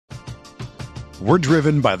We're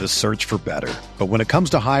driven by the search for better. But when it comes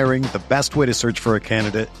to hiring, the best way to search for a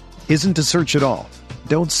candidate isn't to search at all.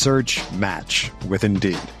 Don't search, match with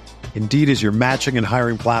Indeed. Indeed is your matching and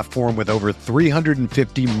hiring platform with over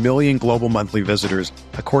 350 million global monthly visitors,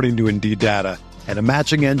 according to Indeed data, and a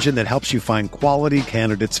matching engine that helps you find quality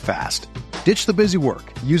candidates fast. Ditch the busy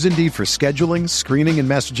work. Use Indeed for scheduling, screening, and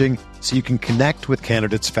messaging so you can connect with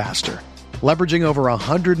candidates faster. Leveraging over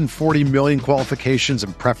 140 million qualifications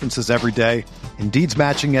and preferences every day, Indeed's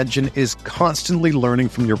matching engine is constantly learning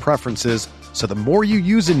from your preferences, so the more you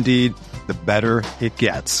use Indeed, the better it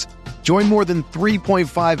gets. Join more than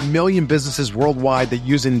 3.5 million businesses worldwide that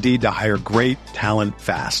use Indeed to hire great talent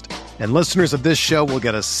fast. And listeners of this show will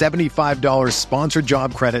get a $75 sponsored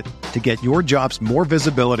job credit to get your jobs more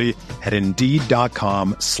visibility at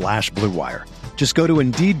Indeed.com/Blue Wire. Just go to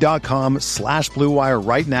Indeed.com/Blue Wire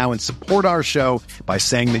right now and support our show by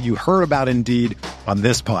saying that you heard about Indeed on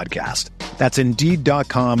this podcast. That's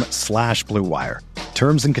Indeed.com/Blue Wire.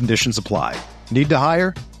 Terms and conditions apply. Need to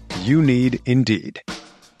hire? You need Indeed.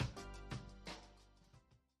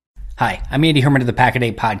 Hi, I'm Andy Herman of the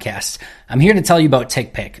Pack-A-Day Podcast. I'm here to tell you about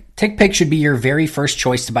TickPick. TickPick should be your very first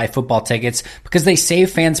choice to buy football tickets because they save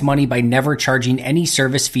fans money by never charging any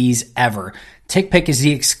service fees ever. TickPick is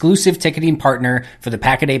the exclusive ticketing partner for the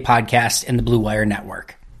Pack-A-Day Podcast and the Blue Wire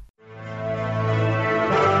Network.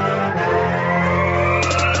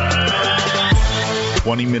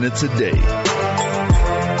 "20 minutes a day,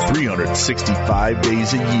 365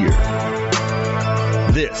 days a year.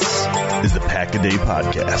 This is the Pack-A-Day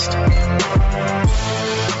Podcast.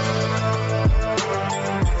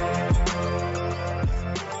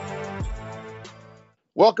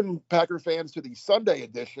 Welcome, Packer fans, to the Sunday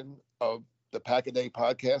edition of the Pack-A-Day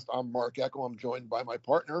Podcast. I'm Mark Eckel. I'm joined by my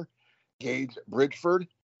partner, Gage Bridgford,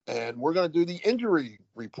 and we're going to do the injury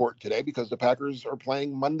report today because the Packers are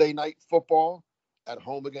playing Monday Night Football at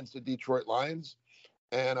home against the Detroit Lions.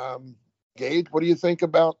 And Gage, what do you think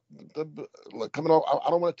about the coming off? I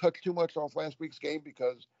don't want to touch too much off last week's game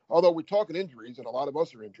because although we're talking injuries and a lot of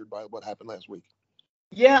us are injured by what happened last week.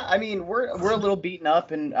 Yeah, I mean, we're a little beaten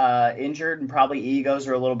up and injured, and probably egos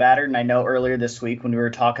are a little battered. And I know earlier this week when we were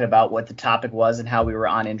talking about what the topic was and how we were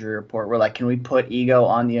on injury report, we're like, can we put ego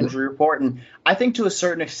on the injury report? And I think to a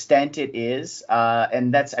certain extent it is.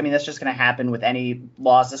 And that's just going to happen with any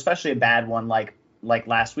loss, especially a bad one like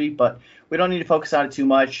last week. But we don't need to focus on it too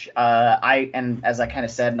much. As I kind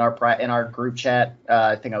of said in our group chat,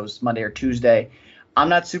 I think it was Monday or Tuesday, I'm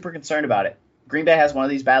not super concerned about it. Green Bay has one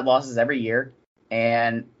of these bad losses every year.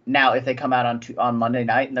 And now if they come out on Monday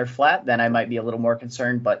night and they're flat, then I might be a little more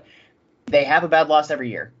concerned. But they have a bad loss every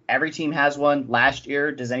year. Every team has one. Last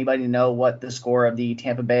year, does anybody know what the score of the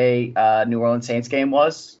Tampa Bay New Orleans Saints game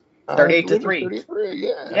was? 38-3. 33,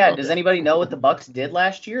 yeah. Yeah. Does anybody know what the Bucks did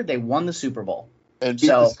last year? They won the Super Bowl. And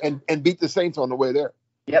beat the Saints on the way there.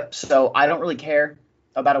 Yep. So I don't really care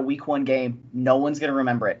about a week one game. No one's going to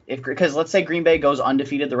remember it. Because let's say Green Bay goes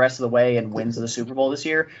undefeated the rest of the way and wins the Super Bowl this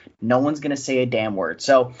year, no one's going to say a damn word.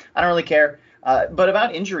 So I don't really care. But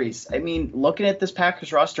about injuries, I mean, looking at this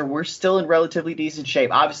Packers roster, we're still in relatively decent shape.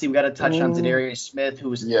 Obviously, we got to touch on Zadarius Smith, who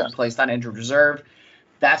was placed on injured reserve.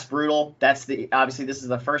 That's brutal. Obviously, this is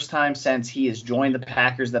the first time since he has joined the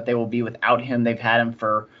Packers that they will be without him. They've had him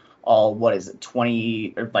for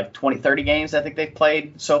 30 games I think they've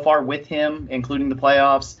played so far with him, including the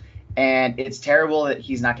playoffs. And it's terrible that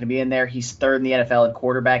he's not going to be in there. He's third in the NFL in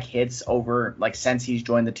quarterback hits since he's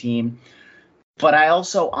joined the team. But I don't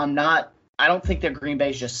think that Green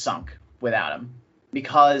Bay's just sunk without him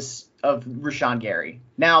because of Rashawn Gary.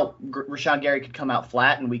 Now, Rashawn Gary could come out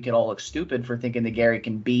flat and we could all look stupid for thinking that Gary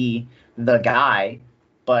can be the guy.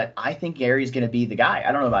 But I think Gary's going to be the guy.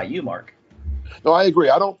 I don't know about you, Mark. No, I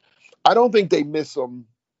agree. I don't think they miss him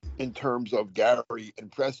in terms of Gary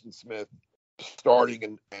and Preston Smith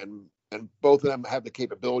starting and both of them have the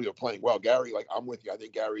capability of playing well. Gary, I'm with you. I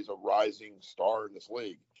think Gary's a rising star in this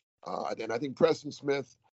league. And I think Preston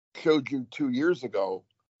Smith showed you 2 years ago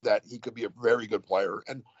that he could be a very good player.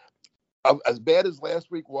 And as bad as last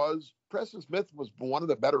week was, Preston Smith was one of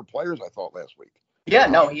the better players I thought last week. Yeah,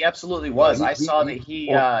 no, he absolutely was. I saw that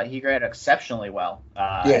he ran exceptionally well.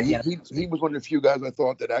 He was one of the few guys I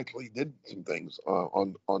thought that actually did some things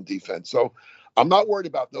on defense. So I'm not worried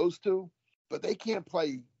about those two, but they can't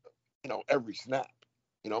play, every snap.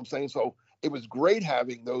 You know what I'm saying? So it was great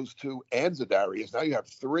having those two and Zadarius. Now you have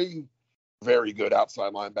three very good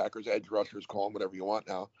outside linebackers, edge rushers, call them whatever you want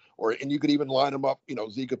now. And you could even line them up.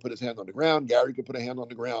 Zeke could put his hand on the ground. Gary could put a hand on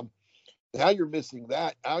the ground. Now you're missing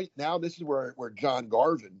that. Now this is where John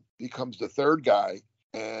Garvin becomes the third guy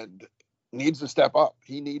and needs to step up.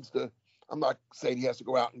 He needs to. I'm not saying he has to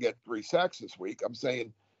go out and get 3 sacks this week. I'm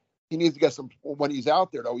saying he needs to get some. When he's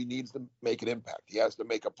out there, though, he needs to make an impact. He has to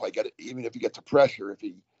make a play, get it, even if he gets a pressure. If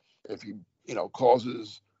he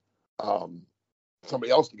causes somebody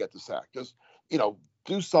else to get the sack, just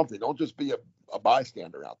do something. Don't just be a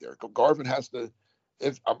bystander out there. Garvin has to.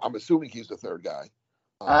 If I'm assuming he's the third guy.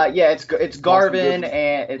 It's Garvin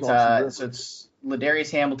and it's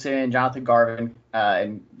Ladarius Hamilton, Jonathan Garvin,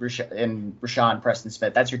 and Rashawn Preston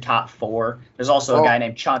Smith. That's your top 4. There's also a guy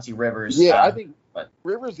named Chauncey Rivers. Yeah, I think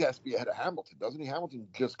Rivers has to be ahead of Hamilton, doesn't he? Hamilton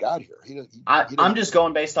just got here. I'm just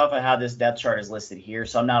going based off of how this depth chart is listed here,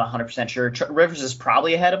 so I'm not 100% sure. Rivers is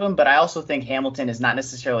probably ahead of him, but I also think Hamilton is not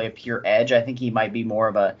necessarily a pure edge. I think he might be more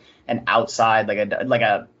of an outside, like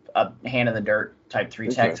a hand in the dirt type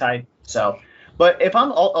 3-tech type. So, but if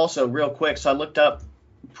I'm also real quick, so I looked up.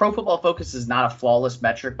 Pro Football Focus is not a flawless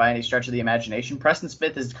metric by any stretch of the imagination. Preston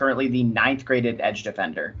Smith is currently the 9th graded edge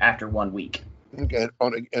defender after 1 week. Okay,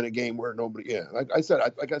 in a game where nobody, like I said,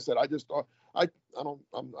 I just thought I don't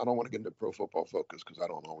want to get into Pro Football Focus because I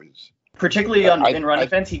don't always. Particularly in run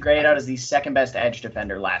defense, he graded out as the 2nd best edge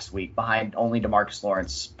defender last week, behind only DeMarcus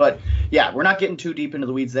Lawrence. But yeah, we're not getting too deep into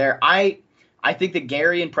the weeds there. I think that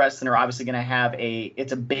Gary and Preston are obviously going to have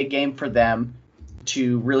it's a big game for them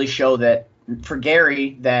to really show that. For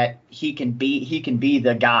Gary, that he can be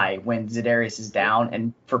the guy when Za'Darius is down,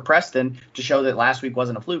 and for Preston to show that last week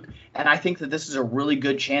wasn't a fluke. And I think that this is a really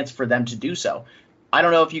good chance for them to do so. I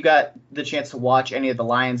don't know if you got the chance to watch any of the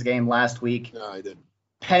Lions game last week. No, I didn't.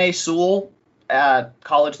 Penei Sewell,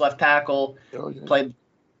 college left tackle,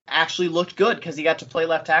 actually looked good because he got to play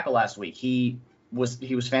left tackle last week. He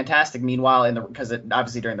was fantastic. Meanwhile, because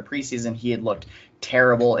obviously during the preseason he had looked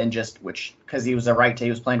terrible and because he was he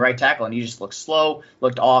was playing right tackle and he just looked slow,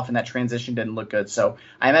 looked off, and that transition didn't look good. So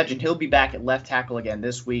I imagine he'll be back at left tackle again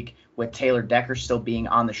this week with Taylor Decker still being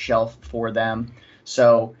on the shelf for them.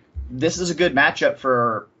 So this is a good matchup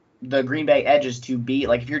for the Green Bay Edges to be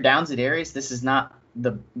if you're down Za'Darius, this is not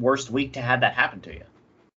the worst week to have that happen to you.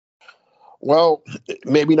 Well,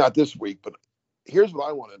 maybe not this week, but here's what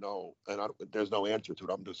I want to know, and there's no answer to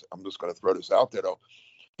it. I'm just going to throw this out there though.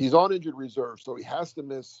 He's on injured reserve, so he has to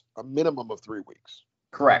miss a minimum of 3 weeks.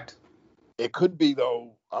 Correct. It could be,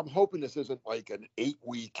 though, I'm hoping this isn't like an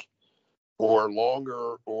 8-week or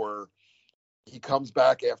longer, or he comes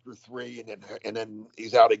back after 3 and then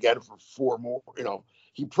he's out again for 4 more.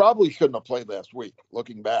 He probably shouldn't have played last week,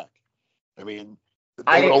 looking back. I mean,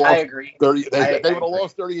 I agree. They would have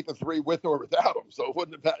lost 38-3 with or without him, so it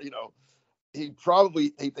wouldn't have, they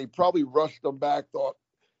probably rushed him back, thought,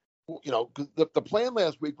 because the plan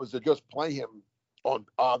last week was to just play him on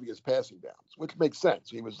obvious passing downs, which makes sense.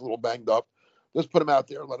 He was a little banged up. Just put him out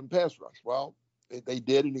there and let him pass rush. Well, they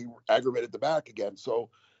did, and he aggravated the back again. So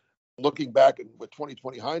looking back and with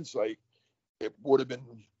 20/20 hindsight, it would have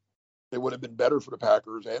been better for the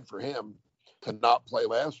Packers and for him to not play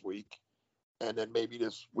last week, and then maybe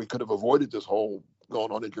we could have avoided this whole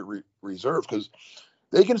going on injured reserve, because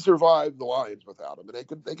they can survive the Lions without him,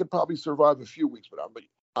 and they could probably survive a few weeks without him. But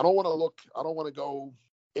I don't want to go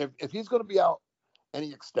if he's going to be out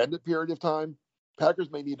any extended period of time. Packers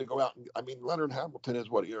may need to go out Leonard Hamilton is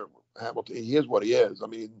what he is. I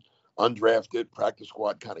mean, undrafted practice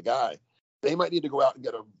squad kind of guy. They might need to go out and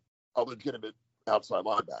get a legitimate outside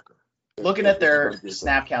linebacker. Looking at their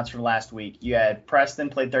snap counts from last week, you had Preston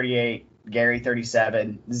played 38, Gary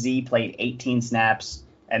 37, Z played 18 snaps,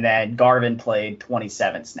 and then Garvin played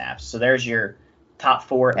 27 snaps. So there's your top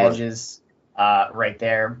 4 edges. Right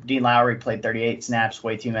there. Dean Lowry played 38 snaps,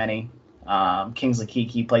 way too many. Kingsley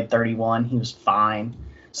Keke played 31. He was fine.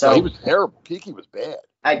 So he was terrible. Keke was bad.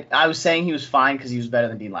 I was saying he was fine because he was better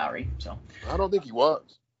than Dean Lowry. So I don't think he was.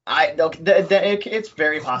 It's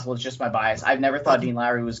very possible. It's just my bias. I've never thought Dean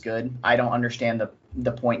Lowry was good. I don't understand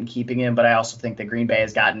the point in keeping him, but I also think that Green Bay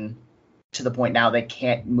has gotten to the point now they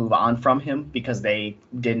can't move on from him because they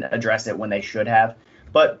didn't address it when they should have.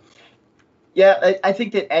 But yeah, I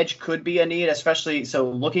think that edge could be a need, especially so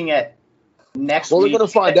looking at next week. Well, they're going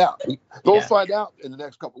to find out. They'll find out in the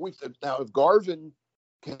next couple of weeks. Now, if Garvin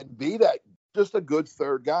can be that just a good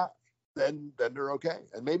third guy, then they're okay.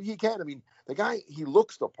 And maybe he can. I mean, the guy, he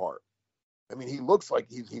looks the part. I mean, he looks like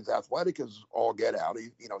he's athletic as all get out.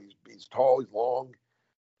 He's tall, he's long.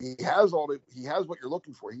 He has what you're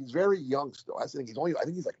looking for. He's very young still. I think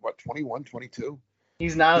he's like, what, 21, 22?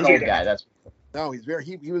 He's not an old guy. No,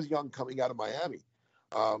 he was young coming out of Miami.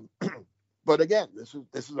 But again, this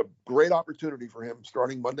is a great opportunity for him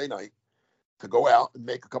starting Monday night to go out and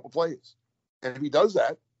make a couple plays. And if he does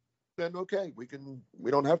that, then okay, we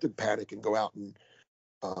don't have to panic and go out and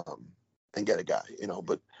get a guy,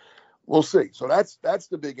 but we'll see. So that's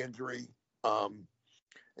the big injury. And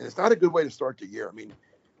it's not a good way to start the year. I mean,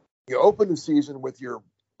 you open the season with your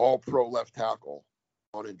all-pro left tackle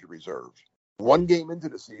on injured reserve. One game into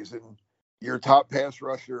the season, your top pass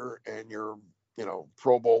rusher and your,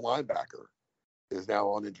 Pro Bowl linebacker is now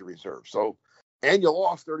on injured reserve. So, and you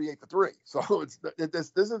lost 38-3. So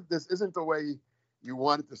this isn't the way you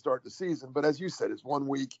wanted to start the season. But as you said, it's 1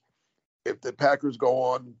 week. If the Packers go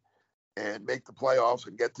on and make the playoffs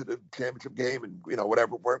and get to the championship game and,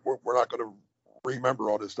 whatever, we're not going to remember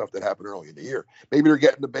all this stuff that happened early in the year. Maybe they're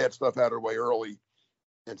getting the bad stuff out of the way early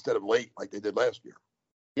instead of late like they did last year.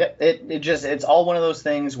 Yeah, it's all one of those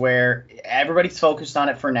things where everybody's focused on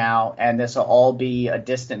it for now, and this will all be a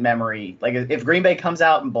distant memory. Like if Green Bay comes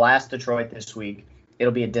out and blasts Detroit this week,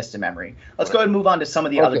 it'll be a distant memory. Let's go ahead and move on to some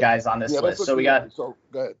of the other guys on this list. So go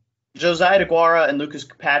ahead. Josiah DeGuara and Lucas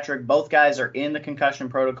Patrick. Both guys are in the concussion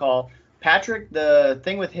protocol. Patrick, the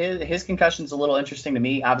thing with his concussion is a little interesting to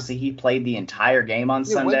me. Obviously, he played the entire game on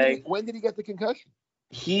Sunday. When did he get the concussion?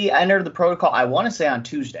 He entered the protocol, I want to say, on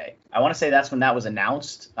Tuesday. I want to say that's when that was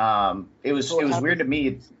announced. It was weird to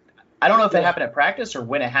me. I don't know if it happened at practice or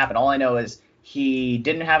when it happened. All I know is he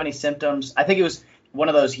didn't have any symptoms. I think it was one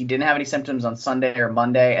of those, he didn't have any symptoms on Sunday or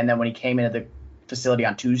Monday, and then when he came into the facility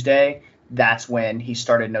on Tuesday, that's when he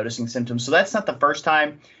started noticing symptoms. So that's not the first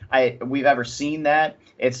time we've ever seen that.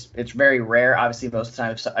 It's very rare. Obviously, most of the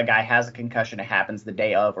time, if a guy has a concussion, it happens the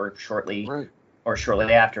day of or shortly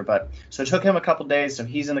after. But so it took him a couple days, so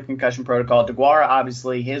he's in the concussion protocol. DeGuara,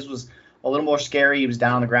 obviously, his was a little more scary. He was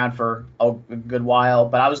down on the ground for a good while,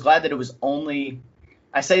 but I was glad that it was only.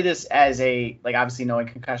 I say this as obviously knowing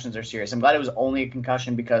concussions are serious. I'm glad it was only a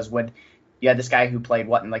concussion because when you had this guy who played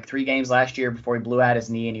in 3 games last year before he blew out his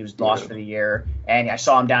knee and he was lost for the year, and I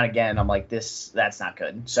saw him down again, and I'm like, that's not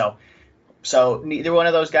good. So neither one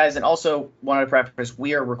of those guys, and also wanted to preface,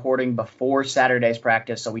 we are recording before Saturday's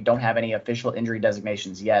practice, so we don't have any official injury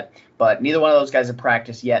designations yet. But neither one of those guys have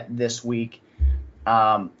practiced yet this week.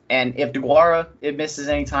 And if DeGuara misses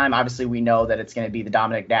any time, obviously we know that it's going to be the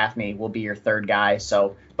Dominic Daphne will be your third guy,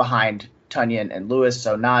 so behind Tunyon and Lewis,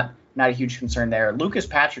 so not a huge concern there. Lucas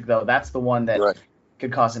Patrick, though, that's the one that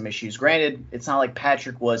could cause some issues. Granted, it's not like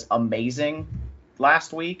Patrick was amazing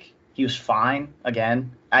last week. He was fine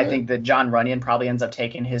again. I think that John Runyon probably ends up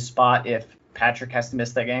taking his spot if Patrick has to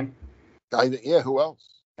miss that game. Who else?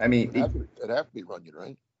 I mean, it'd have to be Runyon,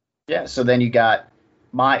 right? Yeah. So then you got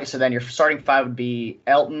then your starting 5 would be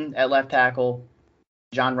Elton at left tackle,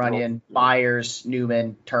 John Runyon, Myers,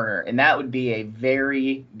 Newman, Turner, and that would be a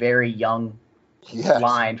very, very young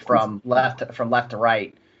line from left to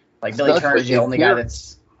right. Like Billy Turner's the only guy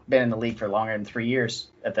that's been in the league for longer than 3 years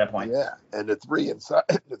at that point. Yeah, and the 3 inside,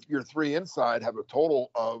 your 3 inside have a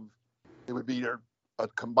total of, it would be a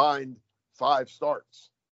combined 5 starts,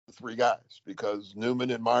 the 3 guys, because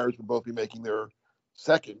Newman and Myers would both be making their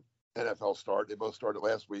second NFL start. They both started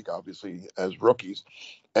last week, obviously, as rookies.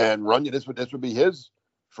 And Runyon, this would be his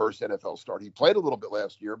first NFL start. He played a little bit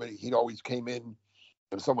last year, but he always came in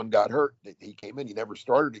when someone got hurt. He came in, he never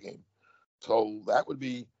started a game. So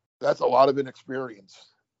that's a lot of inexperience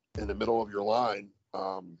in the middle of your line.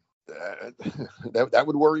 That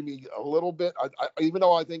would worry me a little bit. I even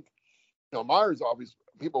though I think, Myers, obviously,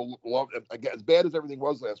 people love him. Again, as bad as everything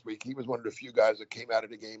was last week, he was one of the few guys that came out of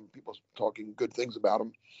the game, people talking good things about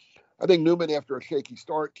him. I think Newman, after a shaky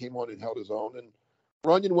start, came on and held his own. And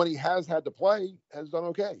Runyon, when he has had to play, has done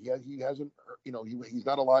okay. He hasn't, he's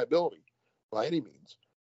not a liability by any means.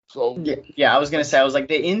 So yeah, I was gonna say, I was like,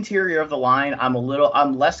 the interior of the line,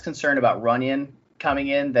 I'm less concerned about Runyon coming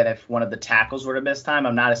in than if one of the tackles were to miss time.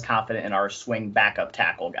 I'm not as confident in our swing backup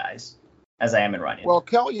tackle guys as I am in Runyon. Well,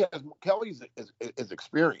 Kelly's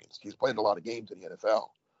experienced. He's played a lot of games in the NFL,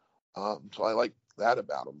 so I like that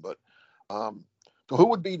about him. But so who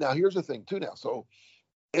would be now? Here's the thing too. Now, so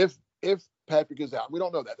if Patrick is out, we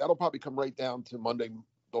don't know that. That'll probably come right down to Monday.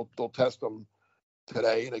 They'll test him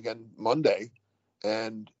today and again Monday,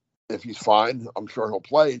 and if he's fine, I'm sure he'll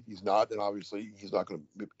play. If he's not, then obviously he's not going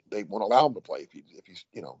to. They won't allow him to play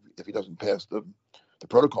if he doesn't pass the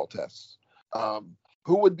protocol tests.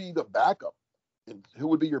 Who would be the backup? And who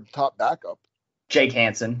would be your top backup? Jake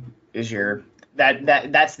Hansen is your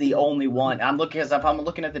that's the only one. I'm looking at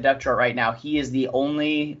the depth chart right now. He is the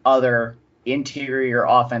only other interior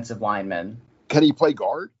offensive lineman. Can he play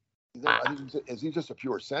guard? Is he just a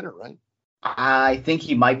pure center, right? I think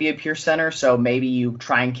he might be a pure center, so maybe you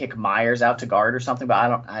try and kick Myers out to guard or something.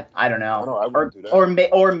 But I don't know. I wouldn't do that.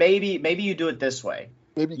 Or maybe you do it this way.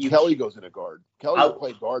 Maybe Kelly goes in a guard. Kelly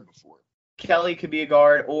played guard before. Kelly could be a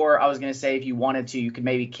guard, or I was going to say, if you wanted to, you could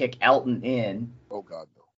maybe kick Elton in. Oh God,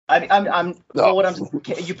 no.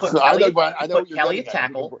 You put Kelly at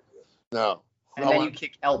tackle. No. And then you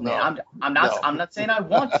kick Elton in. I'm not saying I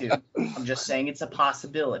want to. I'm just saying it's a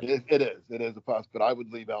possibility. It is a possibility. But I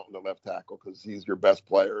would leave Elton at left tackle because he's your best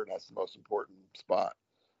player, and that's the most important spot.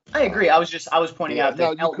 I agree. I was pointing out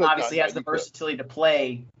that Elton obviously has the versatility to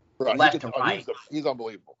play left to right. He's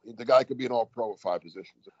unbelievable. The guy could be an all-pro at 5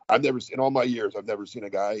 positions. In all my years, I've never seen a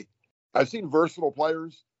guy. I've seen versatile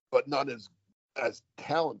players, but none as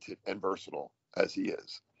talented and versatile as he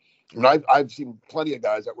is. And I've seen plenty of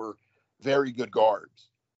guys that were very good guards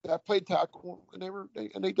that played tackle,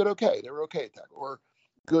 and they did okay. They were okay at tackle, or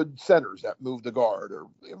good centers that moved the guard, or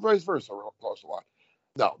vice versa, across a lot.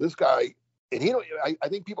 No, this guy, and I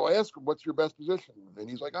think people ask him, "What's your best position?" And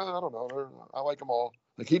he's like, "Oh, I don't know. I like them all."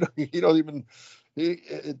 Like he don't even.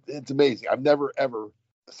 It's amazing. I've never ever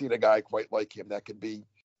seen a guy quite like him that could be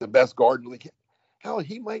the best guard in the league. Hell,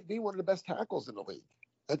 he might be one of the best tackles in the league.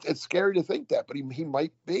 It's scary to think that, but he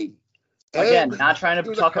might be. Again, not trying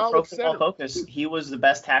to talk a pro football focus. He was the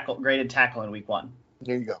best graded tackle in week 1.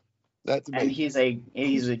 There you go. That's amazing. And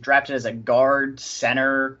he's drafted as a guard,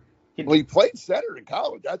 center. He played center in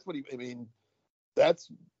college. That's what that's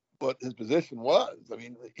what his position was. I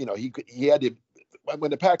mean, he had to. When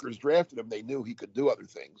the Packers drafted him, they knew he could do other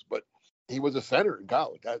things, but he was a center in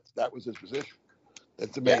college. That was his position.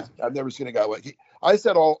 It's amazing. Yeah. I've never seen a guy like I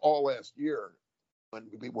said all last year when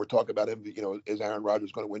we were talking about him, is Aaron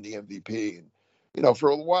Rodgers going to win the MVP? And,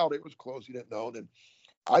 for a while it was close. You didn't know. And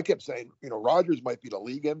I kept saying, Rodgers might be the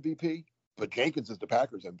league MVP, but Jenkins is the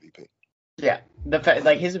Packers MVP. Yeah.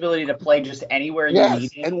 His ability to play just anywhere you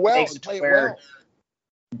need him. And play well.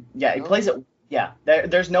 Yeah, he plays it. Yeah.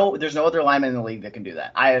 There's no other lineman in the league that can do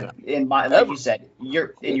that. You said,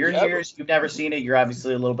 in your years, you've never seen it. You're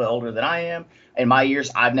obviously a little bit older than I am. In my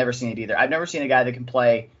years, I've never seen it either. I've never seen a guy that can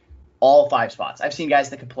play all 5 spots. I've seen guys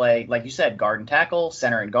that can play, like you said, guard and tackle,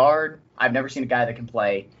 center and guard. I've never seen a guy that can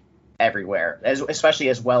play everywhere, especially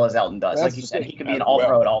as well as Elton does. Like you said, he could be an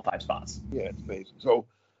all-pro at all 5 spots. Yeah, it's amazing. So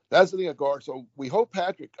that's the thing at guard. So we hope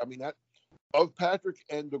Patrick. I mean, of Patrick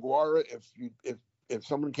and DeGuara, if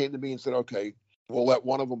someone came to me and said, okay, we'll let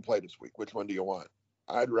one of them play this week, which one do you want?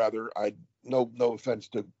 No offense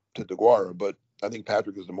to DeGuara, but I think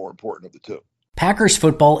Patrick is the more important of the two. Packers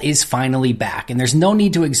football is finally back, and there's no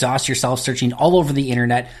need to exhaust yourself searching all over the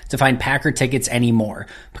internet to find Packer tickets anymore.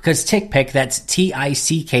 Because TickPick, that's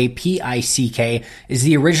TickPick, is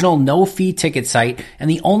the original no-fee ticket site, and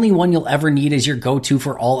the only one you'll ever need is your go-to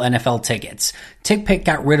for all NFL tickets. TickPick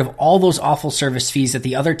got rid of all those awful service fees that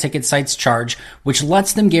the other ticket sites charge, which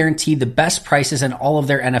lets them guarantee the best prices on all of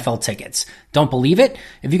their NFL tickets. Don't believe it?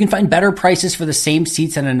 If you can find better prices for the same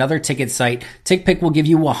seats on another ticket site, TickPick will give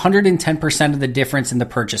you 110% of the difference in the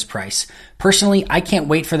purchase price. Personally, I can't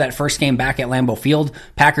wait for that first game back at Lambeau Field,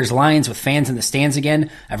 Packers-Lions with fans in the stands again.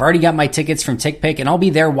 I've already got my tickets from TickPick, and I'll be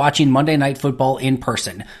there watching Monday Night Football in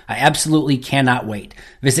person. I absolutely cannot wait.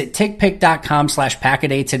 Visit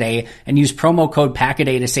tickpick.com/Packaday today and use promo code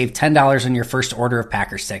Packaday to save $10 on your first order of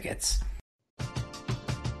Packers tickets.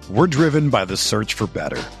 We're driven by the search for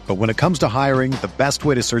better. But when it comes to hiring, the best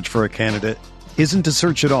way to search for a candidate isn't to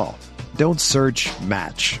search at all. Don't search,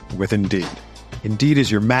 match with Indeed. Indeed is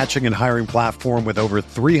your matching and hiring platform with over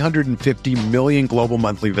 350 million global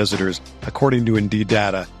monthly visitors, according to Indeed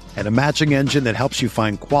data, and a matching engine that helps you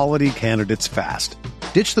find quality candidates fast.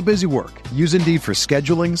 Ditch the busy work. Use Indeed for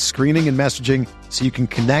scheduling, screening, and messaging so you can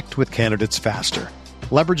connect with candidates faster.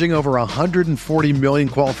 Leveraging over 140 million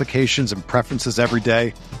qualifications and preferences every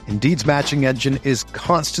day, Indeed's matching engine is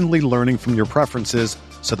constantly learning from your preferences,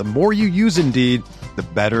 so the more you use Indeed, the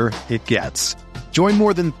better it gets. Join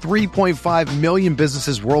more than 3.5 million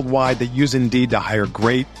businesses worldwide that use Indeed to hire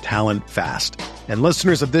great talent fast. And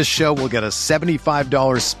listeners of this show will get a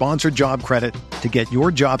 $75 sponsored job credit to get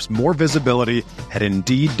your jobs more visibility at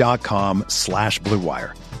Indeed.com/Blue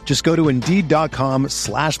Wire. Just go to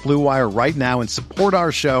Indeed.com/Blue Wire right now and support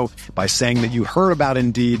our show by saying that you heard about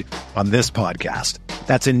Indeed on this podcast.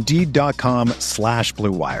 That's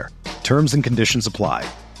Indeed.com/Blue Wire. Terms and conditions apply.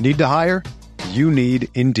 Need to hire? You need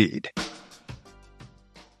Indeed.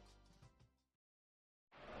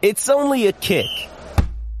 It's only a kick,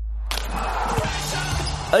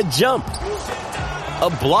 a jump,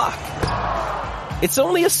 a block. It's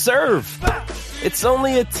only a serve. It's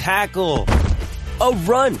only a tackle, a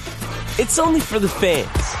run. It's only for the fans.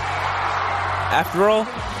 After all,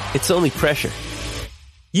 it's only pressure.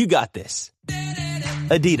 You got this.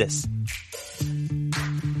 Adidas.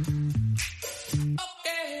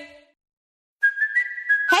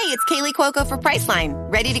 Hey, it's Kaylee Cuoco for Priceline.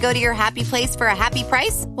 Ready to go to your happy place for a happy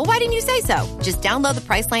price? Well, why didn't you say so? Just download the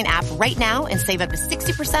Priceline app right now and save up to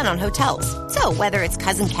 60% on hotels. So whether it's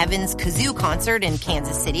Cousin Kevin's Kazoo Concert in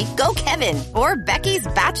Kansas City, go Kevin, or Becky's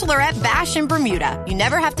Bachelorette Bash in Bermuda, you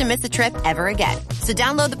never have to miss a trip ever again. So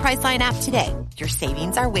download the Priceline app today. Your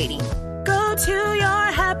savings are waiting. Go to your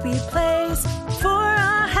happy place for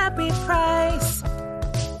a happy price.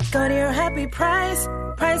 Go to your happy price,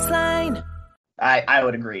 Priceline. I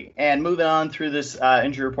would agree. And moving on through this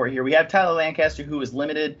injury report here, we have Tyler Lancaster, who was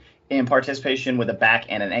limited in participation with a back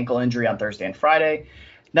and an ankle injury on Thursday and Friday.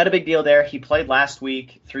 Not a big deal there. He played last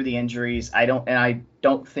week through the injuries. I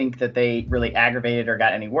don't think that they really aggravated or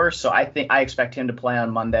got any worse. So I expect him to play on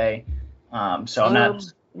Monday. So I'm not.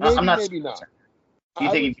 Maybe not. Do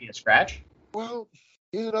you think he'd be a scratch? Well,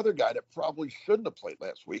 he's another guy that probably shouldn't have played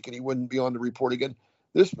last week, and he wouldn't be on the report again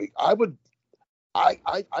this week. I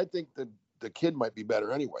think the kid might be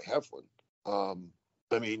better anyway, Heflin.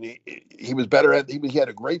 I mean, he was better he had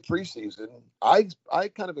a great preseason. I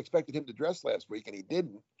kind of expected him to dress last week, and he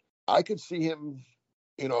didn't. I could see him,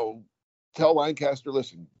 tell Lancaster,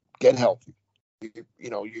 listen, get healthy.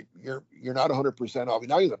 You're not 100% off.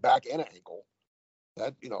 Now he's a back and an ankle.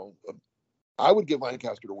 That I would give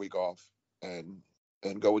Lancaster a week off and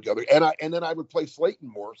go with the other. And then I would play Slayton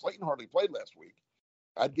more. Slayton hardly played last week.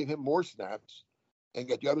 I'd give him more snaps and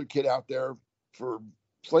get the other kid out there for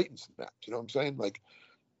Slayton snaps. You know what I'm saying? Like,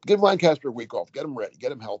 give Lancaster a week off, get him ready,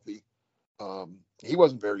 get him healthy. He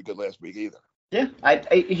wasn't very good last week either. Yeah,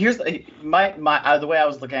 here's my the way I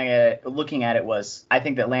was looking at it was I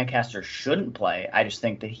think that Lancaster shouldn't play. I just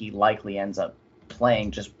think that he likely ends up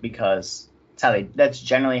playing just because that's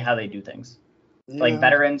generally how they do things. Yeah. Like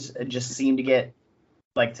veterans just seem to get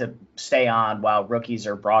to stay on while rookies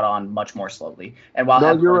are brought on much more slowly. And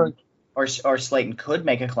while you're right. Or Slayton could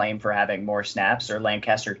make a claim for having more snaps, or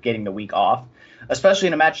Lancaster getting the week off, especially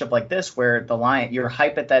in a matchup like this where you're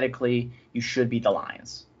hypothetically you should beat the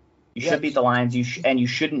Lions. You should beat the Lions. And you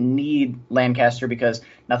shouldn't need Lancaster because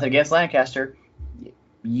nothing against Lancaster,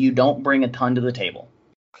 you don't bring a ton to the table.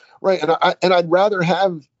 Right, and I'd rather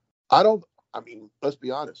have. Let's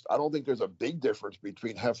be honest. I don't think there's a big difference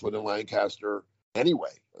between Heflin and Lancaster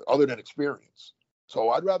anyway, other than experience. So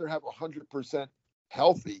I'd rather have 100%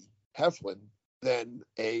 healthy Heflin than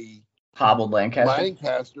a hobbled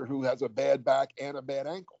Lancaster who has a bad back and a bad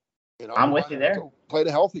ankle. I'm with you there. So play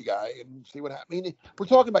the healthy guy and see what happens. I mean, we're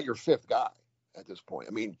talking about your fifth guy at this point.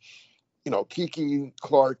 I mean, Kiki,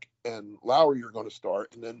 Clark, and Lowry are going to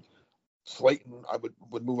start, and then Slayton I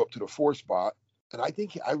would move up to the 4 spot. And I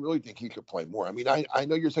really think he could play more. I mean, I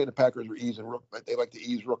know you're saying the Packers are they like to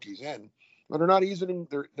ease rookies in, but they're not easing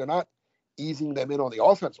them in on the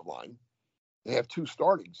offensive line. They have 2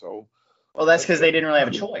 starting, so. Well, that's because they didn't really have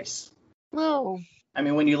a choice. No. I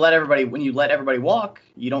mean, when you let everybody walk,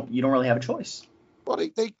 you don't really have a choice. Well,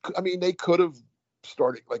 they could have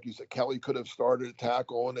started, like you said, Kelly could have started a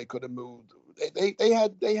tackle, and they could have moved. They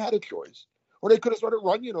had a choice, or they could have started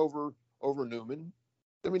running over Newman.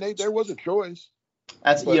 I mean, there was a choice.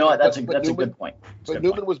 That's a good point. But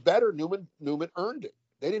Newman was better. Newman earned it.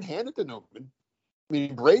 They didn't hand it to Newman. I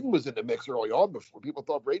mean, Braden was in the mix early on before people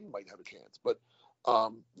thought Braden might have a chance, but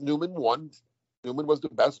Newman won. Newman was the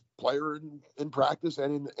best player in practice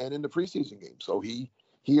and in the preseason game, so he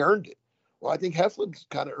earned it. Well, I think Heflin's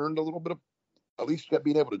kind of earned a little bit of at least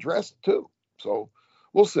being able to dress it too. So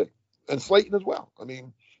we'll see. And Slayton as well. I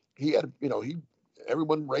mean, he had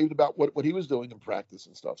everyone raved about what he was doing in practice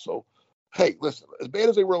and stuff. So hey, listen, as bad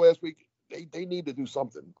as they were last week, they need to do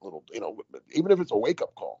something a little, even if it's a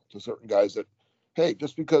wake-up call to certain guys that, hey,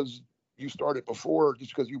 just because you started before,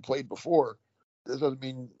 just because you played before, this doesn't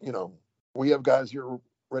mean, we have guys here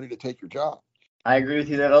ready to take your job. I agree with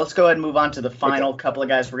you there. Let's go ahead and move on to the final couple of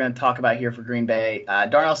guys we're going to talk about here for Green Bay.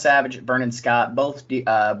 Darnell Savage, Vernon Scott, both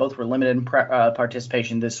were limited in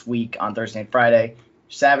participation this week on Thursday and Friday.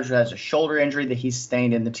 Savage has a shoulder injury that he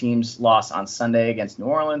sustained in the team's loss on Sunday against New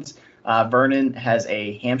Orleans. Vernon has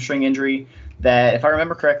a hamstring injury that, if I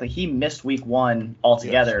remember correctly, he missed week 1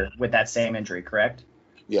 altogether with that same injury, correct?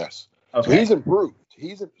 Yes. Okay. So he's improved.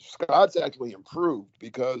 Scott's actually improved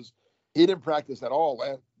because he didn't practice at all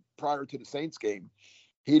prior to the Saints game.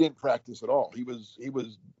 He didn't practice at all. He was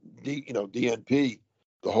DNP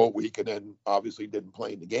the whole week, and then obviously didn't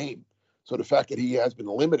play in the game. So the fact that he has been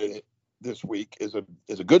limited this week is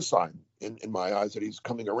a good sign in my eyes that he's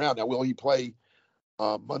coming around. Now, will he play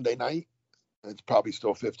Monday night? It's probably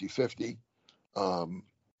still 50-50.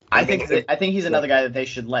 I think he's another guy that they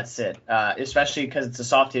should let sit, especially because it's a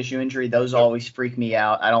soft tissue injury. Those always freak me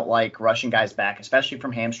out. I don't like rushing guys back, especially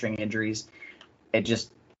from hamstring injuries.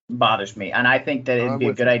 bothers me. And I think that it'd be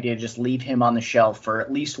a good idea to just leave him on the shelf for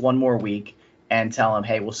at least one more week and tell him,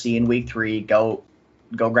 hey, we'll see you in week 3. Go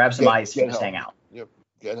grab some ice and just hang out. Yep,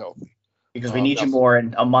 get healthy. Because we need you more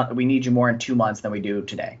in a month. We need you more in 2 months than we do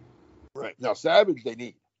today. Right. Now, Savage, they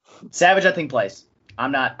need. Savage, I think, plays.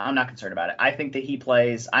 I'm not concerned about it. I think that he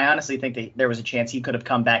plays. I honestly think that there was a chance he could have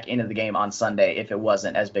come back into the game on Sunday if it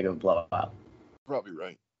wasn't as big of a blowout. Probably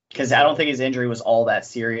right. Because I don't think his injury was all that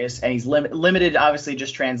serious. And he's limited, obviously,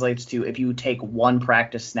 just translates to if you take one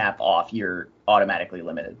practice snap off, you're automatically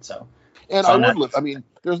limited. So, and I mean,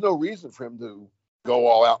 there's no reason for him to go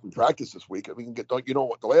all out in practice this week. I mean, you know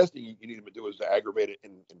what? The last thing you need him to do is to aggravate it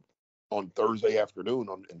on Thursday afternoon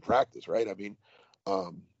in practice, right? I mean,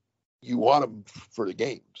 you want him for the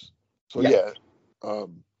games. So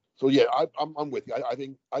I'm with you.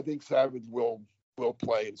 I think Savage will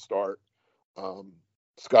play and start.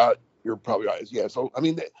 Scott, you're probably right. Yeah. So I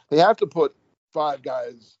mean, they have to put 5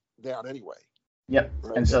 guys down anyway. Yep.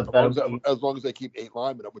 Right? And so as long as they keep 8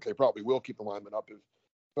 linemen up, which they probably will keep the linemen up,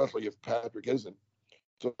 especially if Patrick isn't.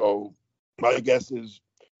 So my guess is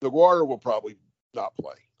DeGuara will probably not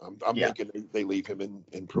play. I'm thinking they leave him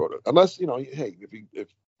in Proto, unless hey, if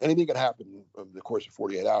anything could happen in the course of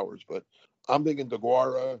 48 hours. But I'm thinking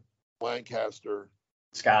DeGuara, Lancaster,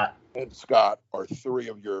 Scott are 3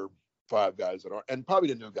 of your 5 guys that are, and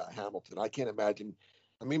probably the new guy Hamilton. I can't imagine.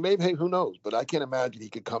 I mean, maybe who knows? But I can't imagine he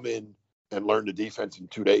could come in and learn the defense in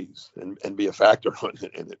 2 days and be a factor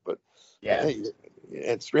in it. But hey,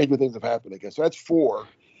 and stranger things have happened, I guess. So that's 4,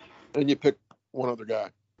 and you pick one other guy.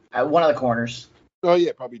 One of the corners. Oh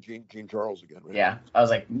yeah, probably Gene Charles again. Right? Yeah, I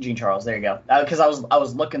was like Gene Charles. There you go. Because I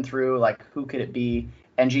was looking through like who could it be,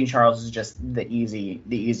 and Gene Charles is just the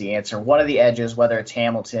easy answer. One of the edges, whether it's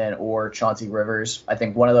Hamilton or Chauncey Rivers, I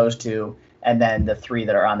think one of those 2, and then the 3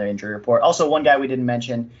 that are on the injury report. Also, one guy we didn't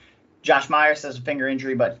mention, Josh Myers has a finger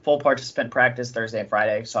injury, but full participant practice Thursday and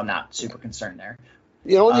Friday, so I'm not super concerned there.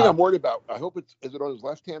 The only thing I'm worried about, I hope is it on his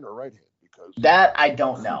left hand or right hand? Because that I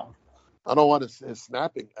don't know. I don't want his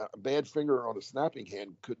snapping. A bad finger on a snapping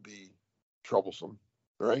hand could be troublesome,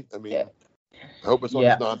 right? I mean, I hope it's on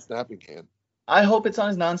his non-snapping hand. I hope it's on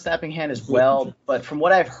his non-snapping hand as well. But from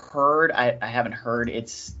what I've heard, I haven't heard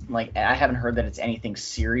I haven't heard that it's anything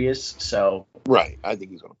serious. So right, I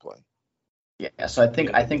think he's going to play. Yeah, so I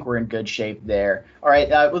think we're in good shape there. All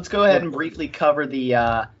right, let's go ahead and briefly cover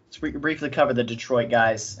the Detroit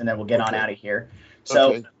guys, and then we'll get on out of here.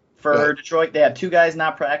 So. For Detroit, they have 2 guys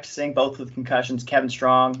not practicing, both with concussions. Kevin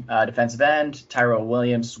Strong, defensive end. Tyrell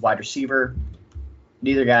Williams, wide receiver.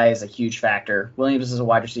 Neither guy is a huge factor. Williams is a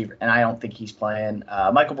wide receiver, and I don't think he's playing.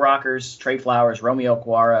 Michael Brockers, Trey Flowers, Romeo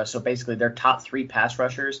Okwara. So basically their top 3 pass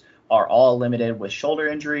rushers are all limited with shoulder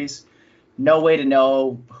injuries. No way to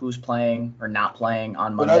know who's playing or not playing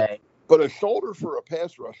on Monday. But a shoulder for a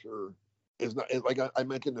pass rusher is not, like I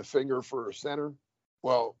mentioned, the finger for a center.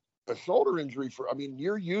 Well, a shoulder injury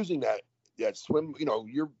you're using that swim,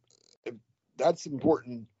 that's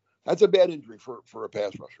important. That's a bad injury for a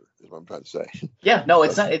pass rusher, is what I'm trying to say. Yeah, no,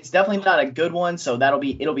 it's not. It's definitely not a good one. So it'll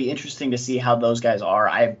be interesting to see how those guys are.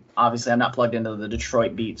 I'm not plugged into the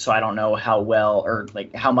Detroit beat, so I don't know how well or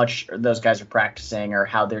like how much those guys are practicing or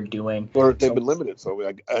how they're doing. Or they've been limited. So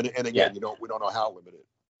and again, we don't know how limited.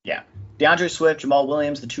 Yeah. DeAndre Swift, Jamal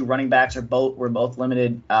Williams, the 2 running backs were both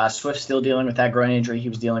limited. Swift's still dealing with that groin injury he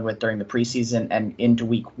was dealing with during the preseason and into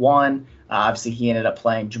week 1. Obviously, he ended up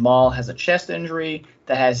playing. Jamal has a chest injury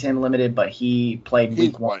that has him limited, but he played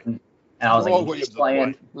week 1. And I was like, he's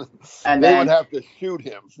playing. And they would have to shoot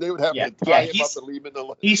him. They would have to tie him up and leave him in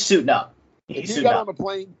the. He's suiting up. If he got on a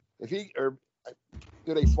plane, do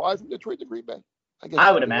they fly from Detroit to Green Bay?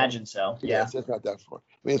 I would imagine so. Yeah, it's not that far.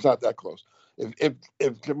 I mean, it's not that close. If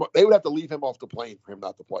they would have to leave him off the plane for him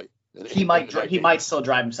not to play. He might still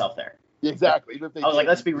drive himself there. Exactly. I was like,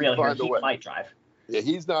 let's be real here. He might drive. Yeah,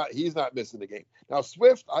 he's not missing the game. Now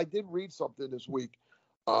Swift, I did read something this week.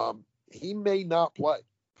 He may not play.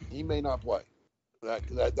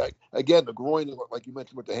 That again, the groin, like you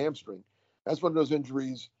mentioned with the hamstring, that's one of those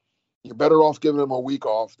injuries. You're better off giving him a week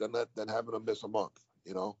off than having him miss a month.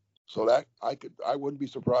 So that I wouldn't be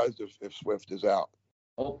surprised if Swift is out.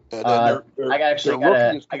 I got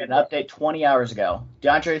an update 20 hours ago.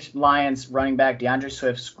 DeAndre Lyons, running back, DeAndre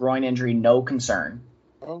Swift's groin injury, no concern.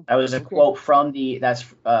 Oh, that was a quote from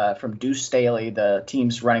from Deuce Staley, the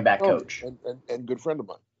team's running back coach. And good friend of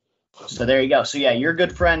mine. So there you go. So yeah, your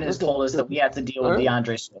good friend has told us that we have to deal with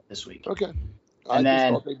DeAndre Swift this week. Okay. I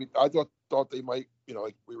thought they might,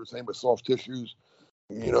 like we were saying with soft tissues,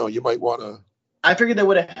 you might want to. I figured they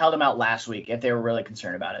would have held him out last week if they were really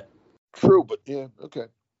concerned about it. True, but yeah, okay.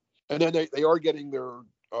 And then they are getting their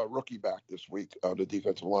rookie back this week on the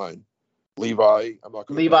defensive line. Levi, I'm not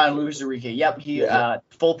going Levi Luzarike. Yep, he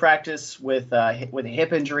full practice with a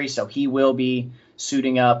hip injury, so he will be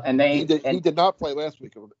suiting up. And he did not play last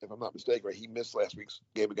week, if I'm not mistaken. Right, he missed last week's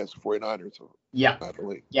game against the 49ers. So yeah,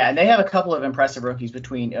 and they have a couple of impressive rookies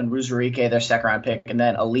between Luzarike, their second-round pick, and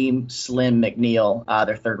then Aleem Slim McNeil,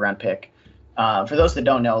 their third-round pick. For those that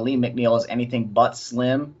don't know, Aleem McNeil is anything but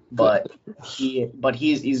slim, but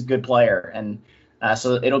he's a good player, and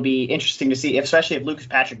so it'll be interesting to see, especially if Lucas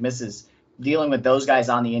Patrick misses. Dealing with those guys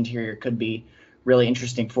on the interior could be really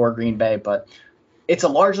interesting for Green Bay, but it's a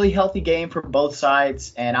largely healthy game for both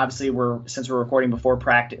sides. And obviously since we're recording before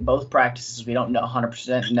both practices, we don't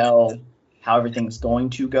 100% know how everything's going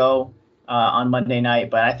to go on Monday night.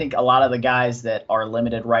 But I think a lot of the guys that are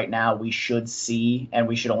limited right now, we should see, and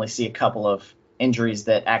we should only see a couple of injuries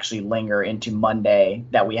that actually linger into Monday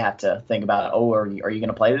that we have to think about. Oh, are you going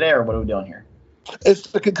to play today, or what are we doing here? It's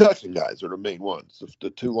the concussion guys are the main ones. The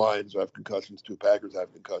two Lions have concussions, two Packers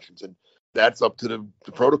have concussions, and that's up to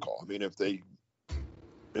the protocol. I mean, if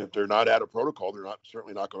they're not out of protocol, they're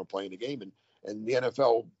certainly not going to play in the game. And the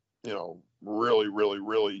NFL, really, really,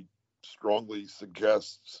 really strongly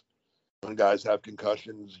suggests when guys have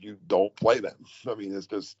concussions, you don't play them. I mean, it's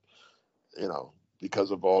just, because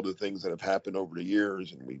of all the things that have happened over the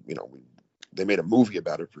years, and they made a movie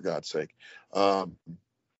about it, for God's sake.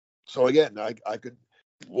 So again,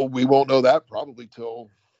 we won't know that probably till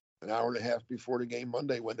an hour and a half before the game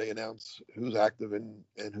Monday when they announce who's active and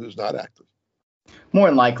who's not active. More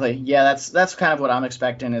than likely. Yeah, that's kind of what I'm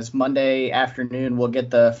expecting is Monday afternoon we'll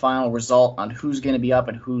get the final result on who's going to be up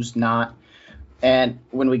and who's not. And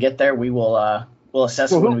when we get there, we'll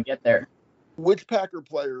assess when we get there. Which Packer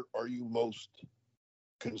player are you most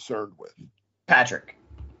concerned with? Patrick.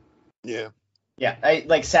 Yeah.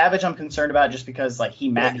 Yeah, Savage I'm concerned about just because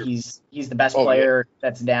he's the best player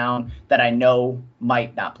that's down that I know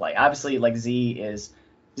might not play. Obviously, Z's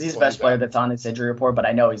the best player that's on his injury report, but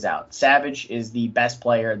I know he's out. Savage is the best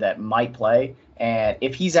player that might play, and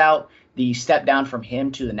if he's out, the step down from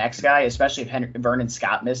him to the next guy, especially if Vernon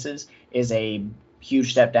Scott misses, is a huge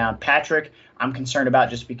step down. Patrick, I'm concerned about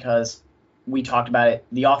just because we talked about it.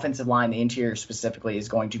 The offensive line, the interior specifically, is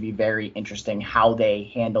going to be very interesting how they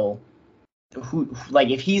handle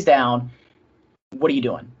if he's down, what are you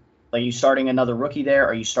doing? Are you starting another rookie there?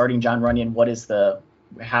 Are you starting John Runyon? What is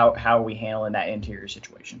how are we handling that interior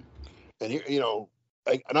situation? And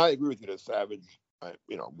I agree with you that Savage,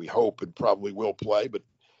 we hope and probably will play, but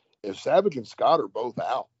if Savage and Scott are both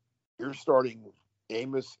out, you're starting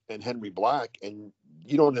Amos and Henry Black, and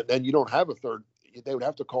you don't have a third. They would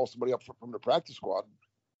have to call somebody up from the practice squad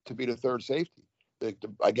to be the third safety.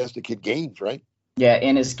 I guess the kid Gaines, right? Yeah,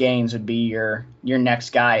 Ennis Gaines would be your next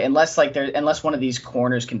guy, unless one of these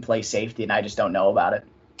corners can play safety, and I just don't know about it.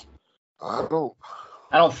 I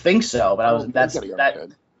don't think so, but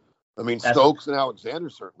I mean, Stokes and Alexander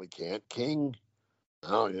certainly can't. King, I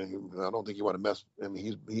don't think you want to mess. I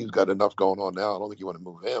mean, he's got enough going on now. I don't think you want to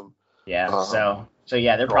move him. Yeah. So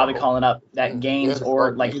yeah, they're probably calling up that Gaines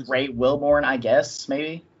or Gaines. Ray Wilborn, I guess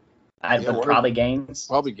maybe. Probably Gaines.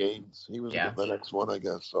 Probably Gaines. He was the next one, I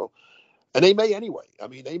guess. So. And they may anyway. I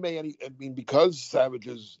mean, because Savage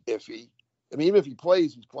is iffy. I mean, even if he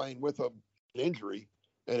plays, he's playing with an injury.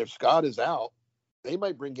 And if Scott is out, they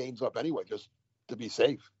might bring Gaines up anyway, just to be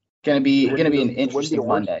safe. Gonna be an interesting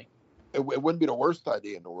Monday. It wouldn't be the worst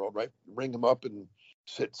idea in the world, right? Bring him up and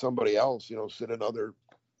sit somebody else.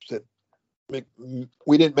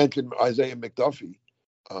 We didn't mention Isaiah McDuffie.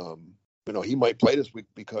 He might play this week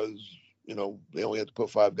because they only had to put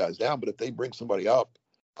 5 guys down. But if they bring somebody up,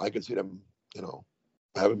 I could see them,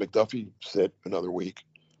 having McDuffie sit another week,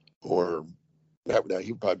 or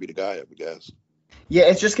he'd probably be the guy, I would guess. Yeah,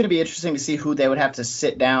 it's just going to be interesting to see who they would have to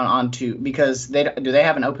sit down onto because do they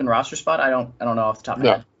have an open roster spot? I don't know off the top of my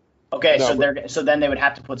head. Okay, so then they would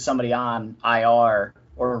have to put somebody on IR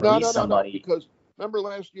or release somebody. No, because remember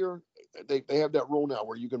last year they have that rule now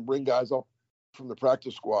where you can bring guys up from the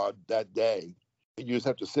practice squad that day, and you just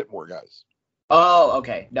have to sit more guys. Oh,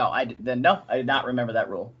 okay. No, I did not remember that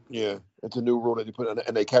rule. Yeah, it's a new rule that they put in,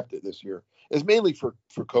 and they kept it this year. It's mainly for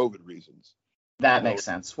COVID reasons. That makes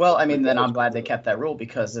sense. Well, I mean, then I'm glad they kept that rule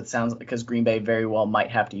because because Green Bay very well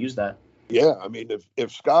might have to use that. Yeah, I mean,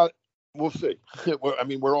 if Scott, we'll see. I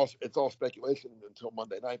mean, it's all speculation until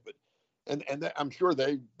Monday night, but and I'm sure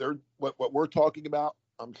they're what we're talking about.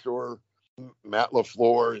 I'm sure Matt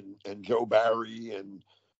LaFleur and Joe Barry and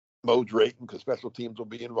Mo Drayton, because special teams will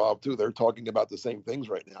be involved too. They're talking about the same things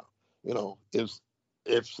right now.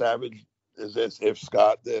 If Savage is this, if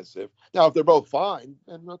Scott this, if they're both fine,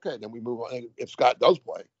 then okay, then we move on. If Scott does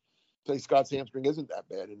play, say Scott's hamstring isn't that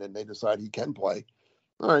bad, and then they decide he can play,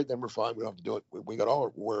 all right, then we're fine. We don't have to do it. We got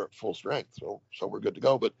all we're at full strength, so we're good to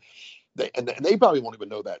go. But they probably won't even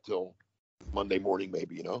know that till Monday morning,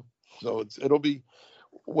 maybe, you know. So it'll be,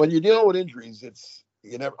 when you're dealing with injuries,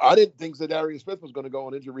 I didn't think Zadarius Smith was going to go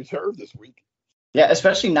on injured reserve this week. Yeah,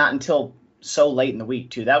 especially not until so late in the week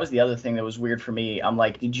too. That was the other thing that was weird for me. I'm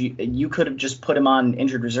like, you could have just put him on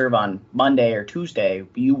injured reserve on Monday or Tuesday,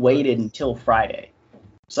 but you waited until Friday.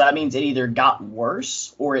 So that means it either got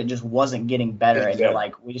worse or it just wasn't getting better. Exactly. And you're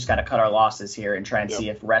like, we just got to cut our losses here and try and see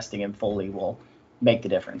if resting him fully will make the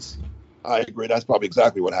difference. I agree. That's probably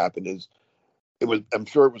exactly what happened. I'm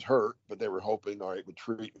sure it was hurt, but they were hoping, all right, with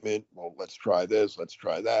treatment, well, let's try this, let's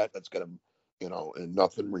try that, let's get him, you know, and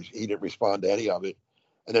nothing. He didn't respond to any of it.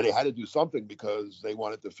 And then they had to do something because they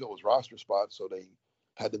wanted to fill his roster spot, so they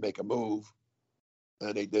had to make a move.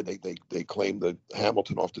 And they did. They claimed the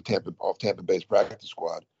Hamilton off Tampa Bay's practice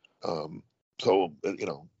squad. So, you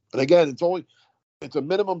know, and again, it's a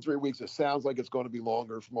minimum 3 weeks. It sounds like it's going to be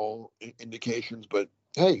longer from all indications, but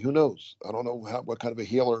hey, who knows? I don't know what kind of a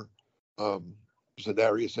healer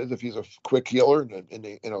Zadarius is. If he's a quick healer and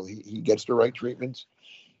you know he gets the right treatments,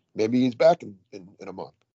 maybe he's back in a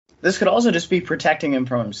month. This could also just be protecting him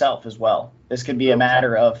from himself as well. This could be a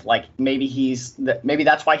matter of, like, maybe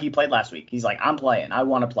that's why he played last week. He's like, I'm playing. I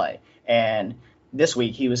want to play. And this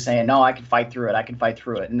week he was saying, no, I can fight through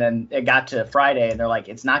it. And then it got to Friday and they're like,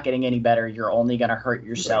 it's not getting any better. You're only going to hurt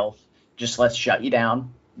yourself. Right. Just let's shut you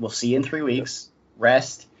down. We'll see you in 3 weeks.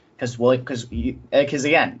 Rest. Because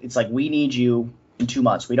again, it's like, we need you in 2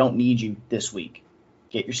 months. We don't need you this week.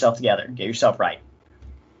 Get yourself together. Get yourself right.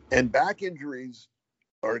 And back injuries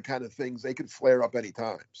are the kind of things they could flare up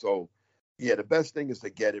anytime. So, yeah, the best thing is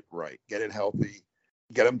to get it right, get it healthy,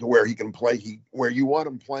 get him to where he can play. Where you want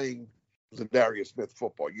him playing Zadarius Smith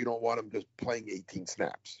football. You don't want him just playing 18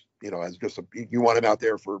 snaps. You know, you want him out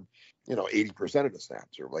there for 80% of the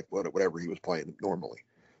snaps or like whatever he was playing normally.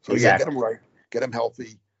 So exactly. Yeah, get him right, get him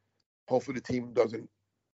healthy. Hopefully the team doesn't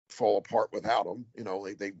fall apart without him. You know,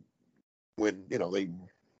 they win. You know, they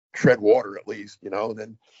tread water at least. You know, and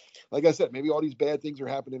then, like I said, maybe all these bad things are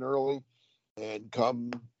happening early, and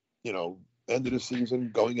come, end of the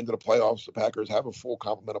season, going into the playoffs, the Packers have a full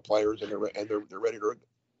complement of players, and they're ready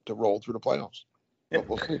to roll through the playoffs. Yep.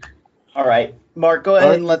 We'll see. All right, Mark, go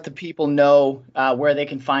ahead and let the people know where they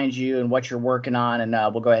can find you and what you're working on, and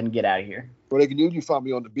we'll go ahead and get out of here. Well, they can usually find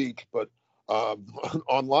me on the beach, but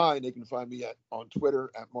online they can find me on Twitter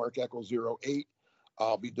at MarkEckel08.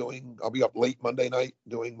 I'll be up late Monday night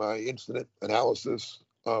doing my incident analysis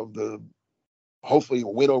of the hopefully a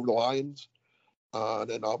win over the Lions. And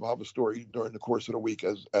then I'll have a story during the course of the week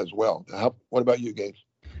as well. What about you, Gage?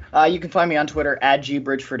 You can find me on Twitter at G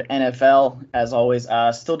Bridgford NFL. As always,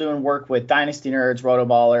 still doing work with Dynasty Nerds,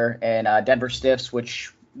 Rotoballer, and Denver Stiffs,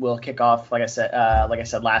 which will kick off, like I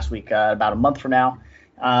said last week, about a month from now.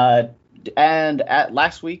 And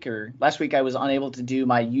last week I was unable to do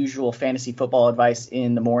my usual fantasy football advice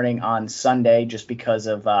in the morning on Sunday just because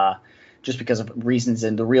of reasons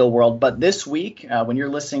in the real world. But this week, when you're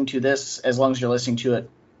listening to this, as long as you're listening to it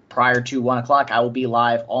prior to 1 o'clock, I will be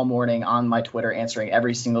live all morning on my Twitter answering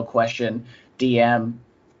every single question, DM,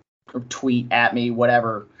 or tweet at me,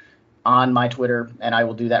 whatever, on my Twitter. And I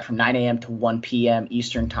will do that from 9 a.m. to 1 p.m.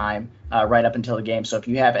 Eastern time, right up until the game. So if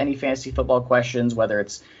you have any fantasy football questions, whether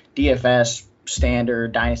it's DFS,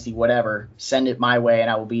 standard, dynasty, whatever, send it my way,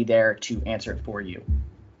 and I will be there to answer it for you.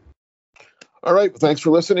 All right. Well, thanks for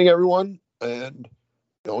listening, everyone. And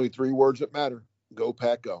the only 3 words that matter: go,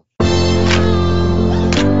 Pack, go.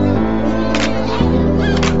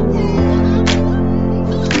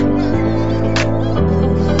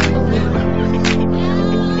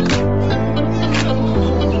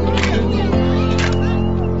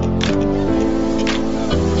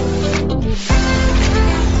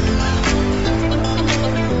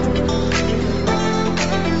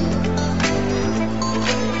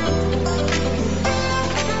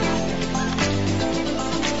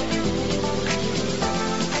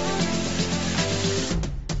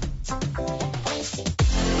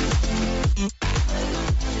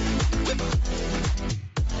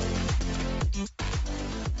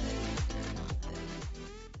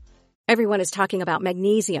 Everyone is talking about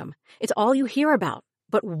magnesium. It's all you hear about.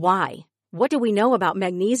 But why? What do we know about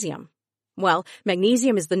magnesium? Well,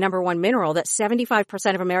 magnesium is the #1 mineral that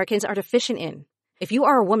 75% of Americans are deficient in. If you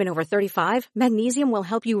are a woman over 35, magnesium will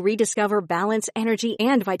help you rediscover balance, energy,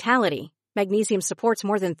 and vitality. Magnesium supports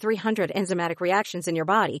more than 300 enzymatic reactions in your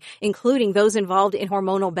body, including those involved in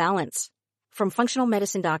hormonal balance. From functional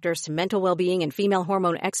medicine doctors to mental well-being and female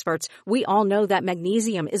hormone experts, we all know that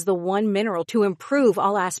magnesium is the one mineral to improve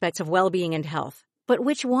all aspects of well-being and health. But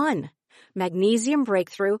which one? Magnesium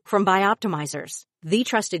Breakthrough from Bioptimizers, the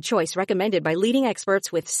trusted choice recommended by leading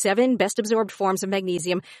experts with 7 best-absorbed forms of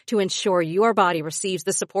magnesium to ensure your body receives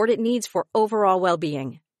the support it needs for overall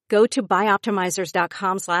well-being. Go to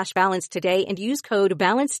bioptimizers.com/balance today and use code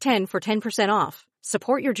BALANCE10 for 10% off.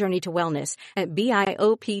 Support your journey to wellness at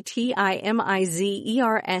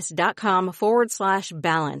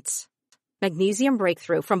bioptimizers.com/balance. Magnesium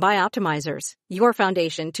Breakthrough from Bioptimizers, your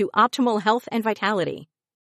foundation to optimal health and vitality.